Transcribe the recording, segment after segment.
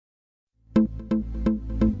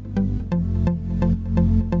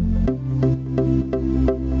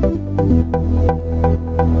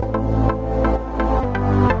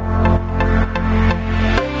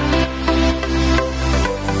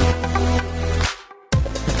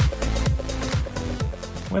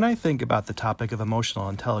When I think about the topic of emotional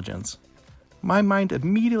intelligence, my mind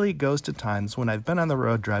immediately goes to times when I've been on the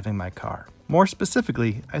road driving my car. More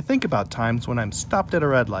specifically, I think about times when I'm stopped at a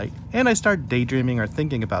red light and I start daydreaming or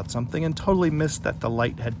thinking about something and totally miss that the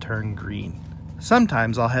light had turned green.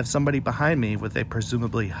 Sometimes I'll have somebody behind me with a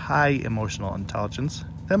presumably high emotional intelligence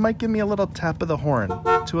that might give me a little tap of the horn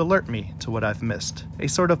to alert me to what I've missed. A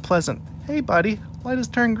sort of pleasant, "Hey buddy, light has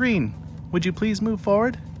turned green. Would you please move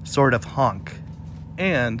forward?" sort of honk.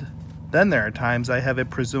 And then there are times I have a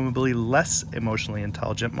presumably less emotionally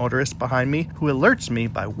intelligent motorist behind me who alerts me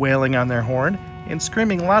by wailing on their horn and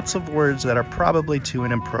screaming lots of words that are probably too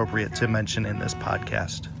inappropriate to mention in this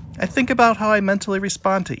podcast. I think about how I mentally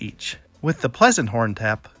respond to each. With the pleasant horn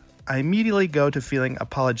tap, I immediately go to feeling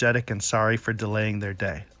apologetic and sorry for delaying their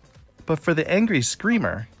day. But for the angry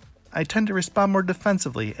screamer, I tend to respond more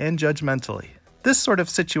defensively and judgmentally. This sort of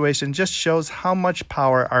situation just shows how much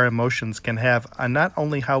power our emotions can have on not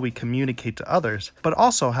only how we communicate to others, but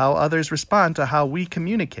also how others respond to how we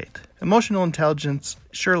communicate. Emotional intelligence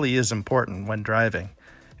surely is important when driving,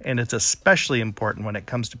 and it's especially important when it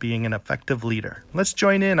comes to being an effective leader. Let's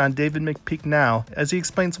join in on David McPeak now as he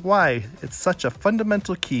explains why it's such a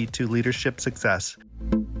fundamental key to leadership success.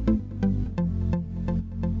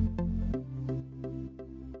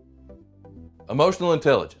 Emotional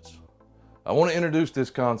intelligence. I want to introduce this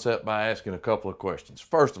concept by asking a couple of questions.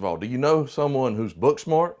 First of all, do you know someone who's book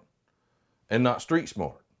smart and not street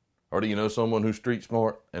smart? Or do you know someone who's street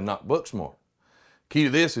smart and not book smart? Key to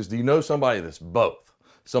this is, do you know somebody that's both?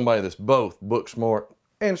 Somebody that's both book smart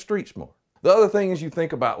and street smart. The other thing is, you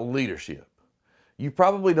think about leadership. You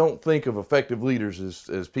probably don't think of effective leaders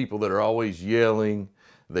as people that are always yelling,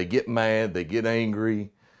 they get mad, they get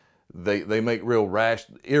angry, they make real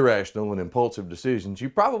irrational and impulsive decisions. You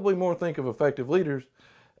probably more think of effective leaders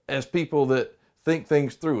as people that think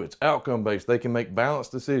things through. It's outcome-based. They can make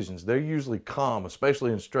balanced decisions. They're usually calm,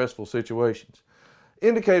 especially in stressful situations.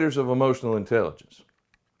 Indicators of emotional intelligence.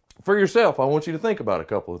 For yourself, I want you to think about a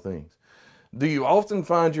couple of things. Do you often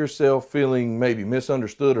find yourself feeling maybe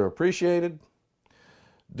misunderstood or appreciated?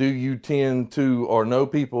 Do you tend to or know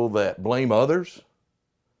people that blame others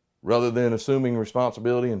rather than assuming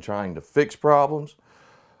responsibility and trying to fix problems?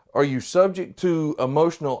 Are you subject to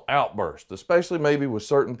emotional outbursts, especially maybe with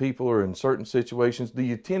certain people or in certain situations? Do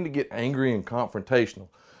you tend to get angry and confrontational?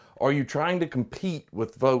 Are you trying to compete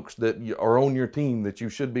with folks that are on your team that you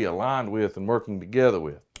should be aligned with and working together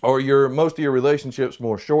with? Are most of your relationships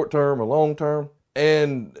more short-term or long-term?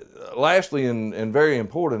 And lastly, and very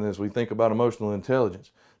important as we think about emotional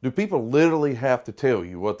intelligence, do people literally have to tell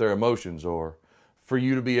you what their emotions are for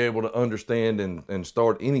you to be able to understand and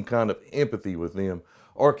start any kind of empathy with them?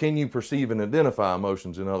 Or can you perceive and identify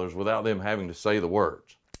emotions in others without them having to say the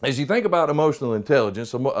words? As you think about emotional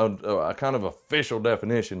intelligence, a kind of official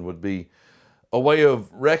definition would be a way of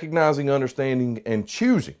recognizing, understanding, and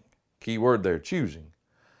choosing, key word there, choosing,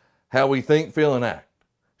 how we think, feel, and act,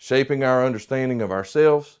 shaping our understanding of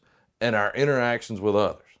ourselves and our interactions with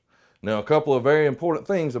others. Now, a couple of very important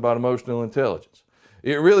things about emotional intelligence.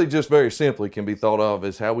 It really just very simply can be thought of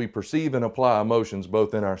as how we perceive and apply emotions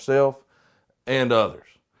both in ourselves and others.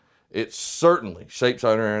 It certainly shapes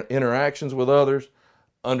our interactions with others,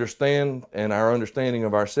 our understanding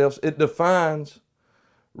of ourselves. It defines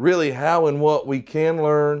really how and what we can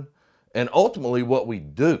learn and ultimately what we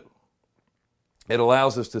do. It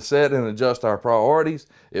allows us to set and adjust our priorities.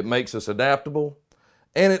 It makes us adaptable,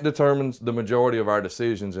 and it determines the majority of our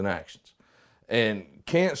decisions and actions. And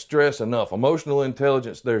can't stress enough, emotional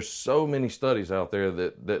intelligence, there's so many studies out there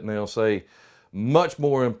that they'll say much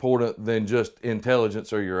more important than just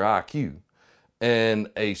intelligence or your IQ. And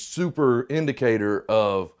a super indicator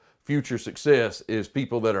of future success is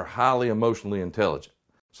people that are highly emotionally intelligent.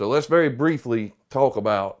 So let's very briefly talk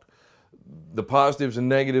about the positives and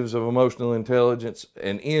negatives of emotional intelligence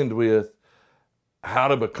and end with how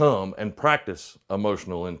to become and practice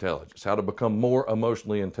emotional intelligence, how to become more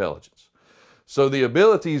emotionally intelligent. So the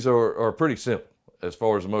abilities are pretty simple as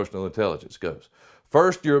far as emotional intelligence goes.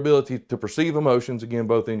 First, your ability to perceive emotions, again,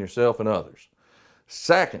 both in yourself and others.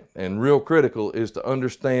 Second, and real critical, is to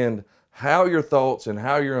understand how your thoughts and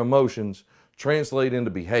how your emotions translate into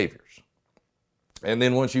behaviors. And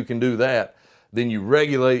then once you can do that, then you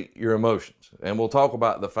regulate your emotions. And we'll talk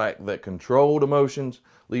about the fact that controlled emotions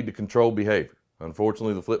lead to controlled behavior.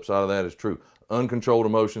 Unfortunately, the flip side of that is true. Uncontrolled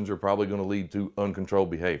emotions are probably going to lead to uncontrolled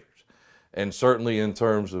behaviors. And certainly in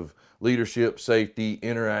terms of leadership, safety,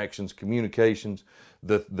 interactions, communications,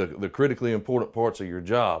 the critically important parts of your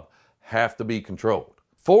job have to be controlled.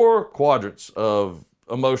 4 quadrants of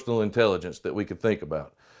emotional intelligence that we could think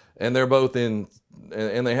about. and they're both and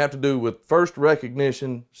they have to do with first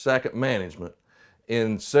recognition, second management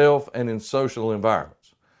in self and in social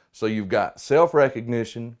environments. So you've got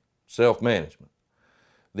self-recognition, self-management.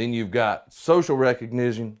 Then you've got social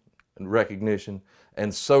recognition,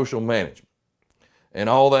 and social management. And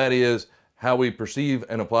all that is how we perceive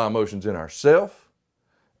and apply emotions in ourselves,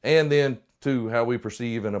 and then to how we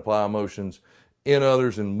perceive and apply emotions in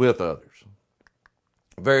others and with others.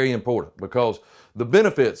 Very important, because the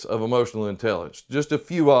benefits of emotional intelligence, just a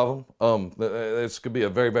few of them, this could be a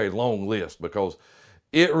very, very long list, because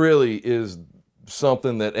it really is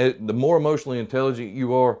something that the more emotionally intelligent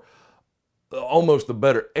you are, almost the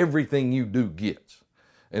better everything you do gets.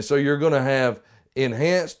 And so you're going to have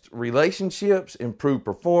enhanced relationships, improved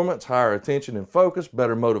performance, higher attention and focus,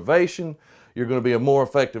 better motivation. You're going to be a more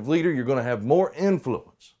effective leader. You're going to have more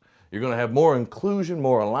influence. You're going to have more inclusion,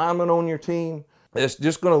 more alignment on your team. It's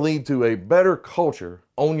just going to lead to a better culture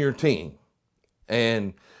on your team.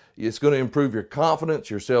 And it's going to improve your confidence,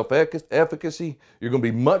 your self-efficacy. You're going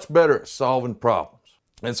to be much better at solving problems.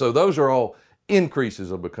 And so those are all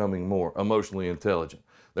increases of becoming more emotionally intelligent.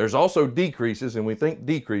 There's also decreases, and we think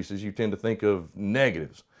decreases, you tend to think of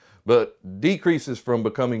negatives. But decreases from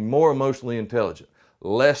becoming more emotionally intelligent,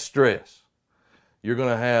 less stress. You're going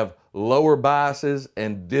to have lower biases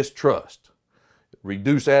and distrust,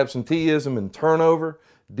 reduce absenteeism and turnover,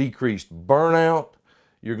 decreased burnout.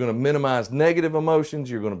 You're going to minimize negative emotions.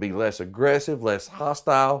 You're going to be less aggressive, less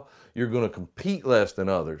hostile. You're going to compete less than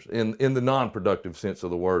others in the non-productive sense of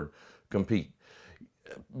the word compete.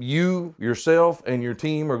 You, yourself, and your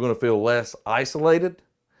team are going to feel less isolated.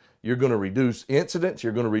 You're going to reduce incidents.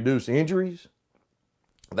 You're going to reduce injuries.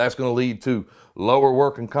 That's going to lead to lower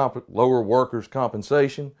workers'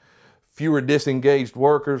 compensation, fewer disengaged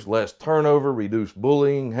workers, less turnover, reduced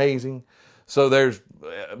bullying, hazing. So there's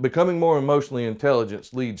becoming more emotionally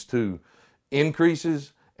intelligent leads to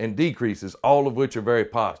increases and decreases, all of which are very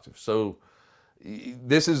positive. So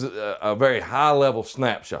this is a very high-level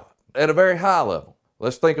snapshot. At a very high level,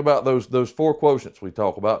 let's think about those four quotients we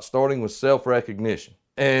talk about, starting with self-recognition.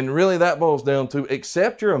 And really that boils down to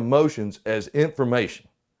accept your emotions as information,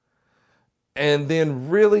 and then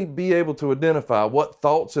really be able to identify what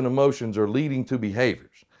thoughts and emotions are leading to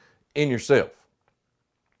behaviors in yourself.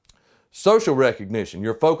 Social recognition,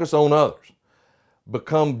 your focus on others.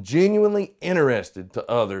 Become genuinely interested to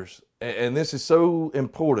others, and this is so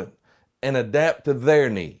important, and adapt to their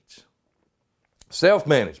needs.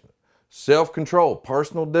 Self-management, self-control,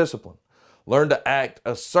 personal discipline. Learn to act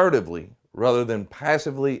assertively rather than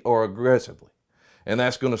passively or aggressively. And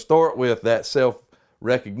that's going to start with that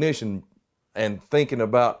self-recognition and thinking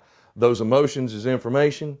about those emotions as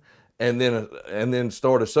information, and then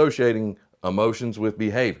start associating emotions with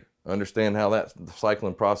behavior. Understand how that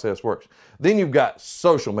cycling process works. Then you've got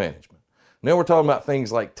social management. Now we're talking about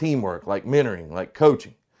things like teamwork, like mentoring, like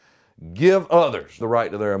coaching. Give others the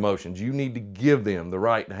right to their emotions. You need to give them the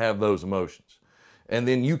right to have those emotions. And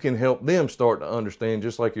then you can help them start to understand,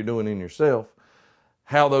 just like you're doing in yourself,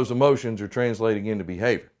 how those emotions are translating into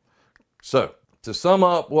behavior. So, to sum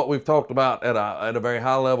up what we've talked about at a very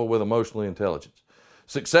high level with emotional intelligence,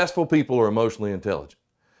 successful people are emotionally intelligent.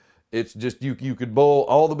 It's just you could boil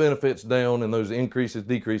all the benefits down and those increases,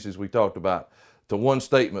 decreases we talked about to one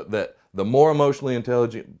statement, that the more emotionally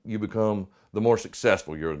intelligent you become, the more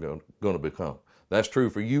successful you're going to become. That's true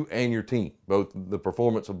for you and your team. Both the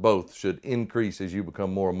performance of both should increase as you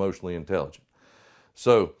become more emotionally intelligent.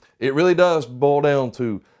 So it really does boil down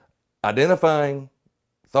to identifying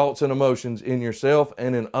thoughts and emotions in yourself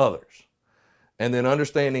and in others, and then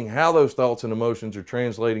understanding how those thoughts and emotions are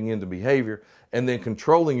translating into behavior, and then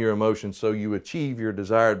controlling your emotions so you achieve your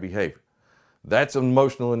desired behavior. That's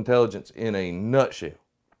emotional intelligence in a nutshell.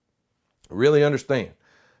 Really understand,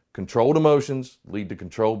 controlled emotions lead to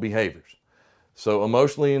controlled behaviors. So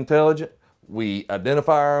emotionally intelligent, we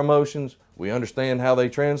identify our emotions, we understand how they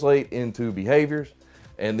translate into behaviors,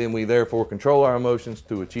 and then we therefore control our emotions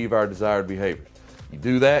to achieve our desired behaviors. You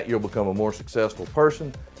do that, you'll become a more successful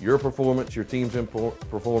person. Your performance, your team's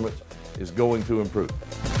performance is going to improve.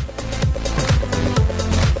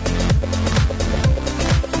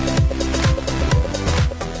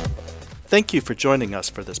 Thank you for joining us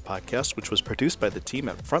for this podcast, which was produced by the team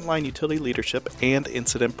at Frontline Utility Leadership and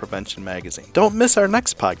Incident Prevention Magazine. Don't miss our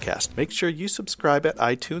next podcast. Make sure you subscribe at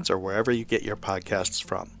iTunes or wherever you get your podcasts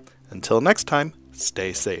from. Until next time,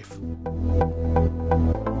 stay safe.